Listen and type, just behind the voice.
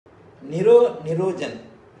நிரோஜன்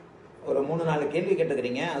ஒரு 3-4 கேள்வி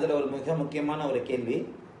கேட்டுக்கிறீங்க. அதுல ஒரு மிக முக்கியமான ஒரு கேள்வி,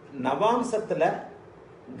 நவாம்சத்துல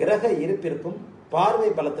கிரக இருப்பிற்கும் பார்வை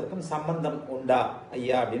பலத்திற்கும் சம்பந்தம் உண்டா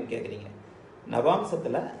ஐயா அப்படின்னு கேட்குறீங்க.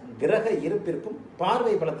 நவாம்சத்துல கிரக இருப்பிற்கும்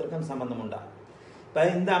பார்வை பலத்திற்கும் சம்பந்தம் உண்டா? இப்போ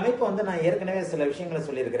இந்த அமைப்பு வந்து நான் ஏற்கனவே சில விஷயங்களை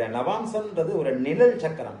சொல்லியிருக்கிறேன். நவாம்சம்ன்றது ஒரு நிழல்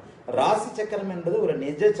சக்கரம், ராசி சக்கரம் என்பது ஒரு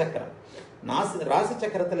நிஜ சக்கரம். ராசி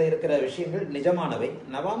சக்கரத்தில் இருக்கிற விஷயங்கள் நிஜமானவை,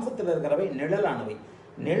 நவாம்சத்தில் இருக்கிறவை நிழலானவை.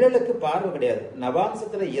 நிழலுக்கு பார்வை கிடையாது.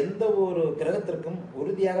 நவாம்சத்துல எந்த ஒரு கிரகத்திற்கும்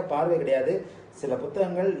உறுதியாக பார்வை கிடையாது. சில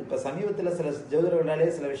புத்தகங்கள் இப்ப சமீபத்தில் சில ஜோதிடர்களாலே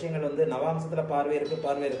சில விஷயங்கள் வந்து நவாம்சத்துல பார்வை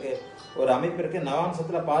இருக்கு ஒரு அமைப்பு இருக்கு,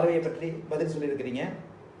 நவாம்சத்துல பார்வையை பற்றி பதில் சொல்லியிருக்கிறீங்க,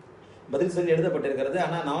 பதில் சொல்லி எழுதப்பட்டிருக்கிறது.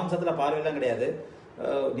 ஆனா நவாம்சத்துல பார்வையெல்லாம் கிடையாது.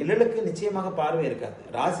 நிழலுக்கு நிச்சயமாக பார்வை இருக்காது.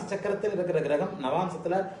 ராசி சக்கரத்தில் இருக்கிற கிரகம்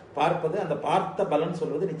நவாம்சத்துல பார்ப்பது, அந்த பார்த்த பலன்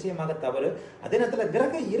சொல்வது நிச்சயமாக தவறு. அதே நேரத்தில்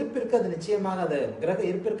கிரக இருப்பிற்கு அது நிச்சயமாக, அது கிரக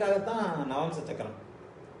இருப்பிற்காகத்தான் நவாம்ச சக்கரம்.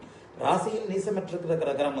 ராசியில்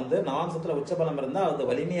நீசமற்றிருக்கிற கிரகம் வந்து நவாம்சத்துல உச்சபலம் இருந்தால் அது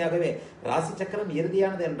வலிமையாகவே, ராசி சக்கரம்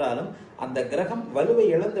இறுதியானது என்றாலும் அந்த கிரகம் வலுவை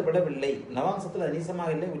இழந்து விடவில்லை. நவாம்சத்துல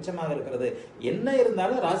நீசமாக இல்லை, உச்சமாக இருக்கிறது. என்ன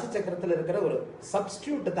இருந்தாலும் ராசி சக்கரத்தில் இருக்கிற ஒரு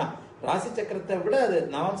சப்ஸ்டியூட் தான். ராசி சக்கரத்தை விட அது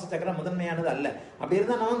நவாம்ச சக்கரம் முதன்மையானது அல்ல. அப்படி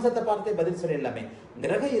இருந்தால் நவாம்சத்தை பார்த்தே பதில் சொல்லிடலாமே.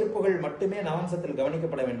 கிரக இருப்புகள் மட்டுமே நவாம்சத்தில்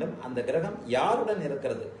கவனிக்கப்பட வேண்டும். அந்த கிரகம் யாருடன்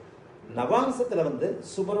இருக்கிறது? நவாம்சத்துல வந்து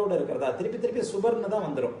சுபரோடு இருக்கிறதா? திருப்பி திருப்பி சுபர்னு தான்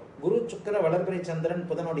வந்துடும். குரு சுக்கிர வளர்பிறை சந்திரன்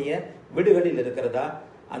புதனுடைய வீடுகளில் இருக்கிறதா?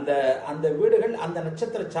 அந்த வீடுகள் அந்த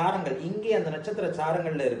நட்சத்திர சாரங்கள், இங்கே அந்த நட்சத்திர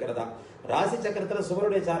சாரங்கள்ல இருக்கிறதா? ராசி சக்கரத்துல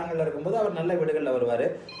சுபருடைய சாரங்கள்ல இருக்கும்போது அவர் நல்ல வீடுகள்ல வருவாரு.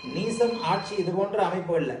 நீசம், ஆட்சி இது போன்ற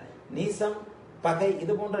அமைப்புகள்ல, நீசம், பகை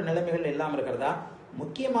இது போன்ற நிலைமைகள் இல்லாமல் இருக்கிறதா?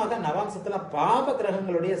 முக்கியமாக நவாம்சத்துல பாப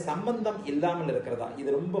கிரகங்களுடைய சம்பந்தம் இல்லாமல் இருக்கிறதா? இது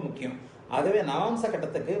ரொம்ப முக்கியம். ஆகவே நவாம்ச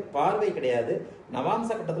கட்டத்துக்கு பார்வை கிடையாது. நவாம்ச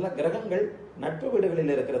கட்டத்துல கிரகங்கள் நட்பு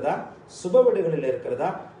வீடுகளில் இருக்கிறதா, சுப வீடுகளில் இருக்கிறதா,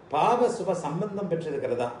 பாவ சுப சம்பந்தம்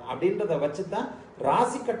பெற்றிருக்கிறதா அப்படின்றத வச்சுதான்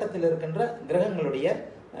ராசி கட்டத்தில் இருக்கின்ற கிரகங்களுடைய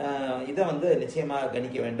இதை வந்து நிச்சயமாக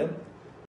கணிக்க வேண்டும்.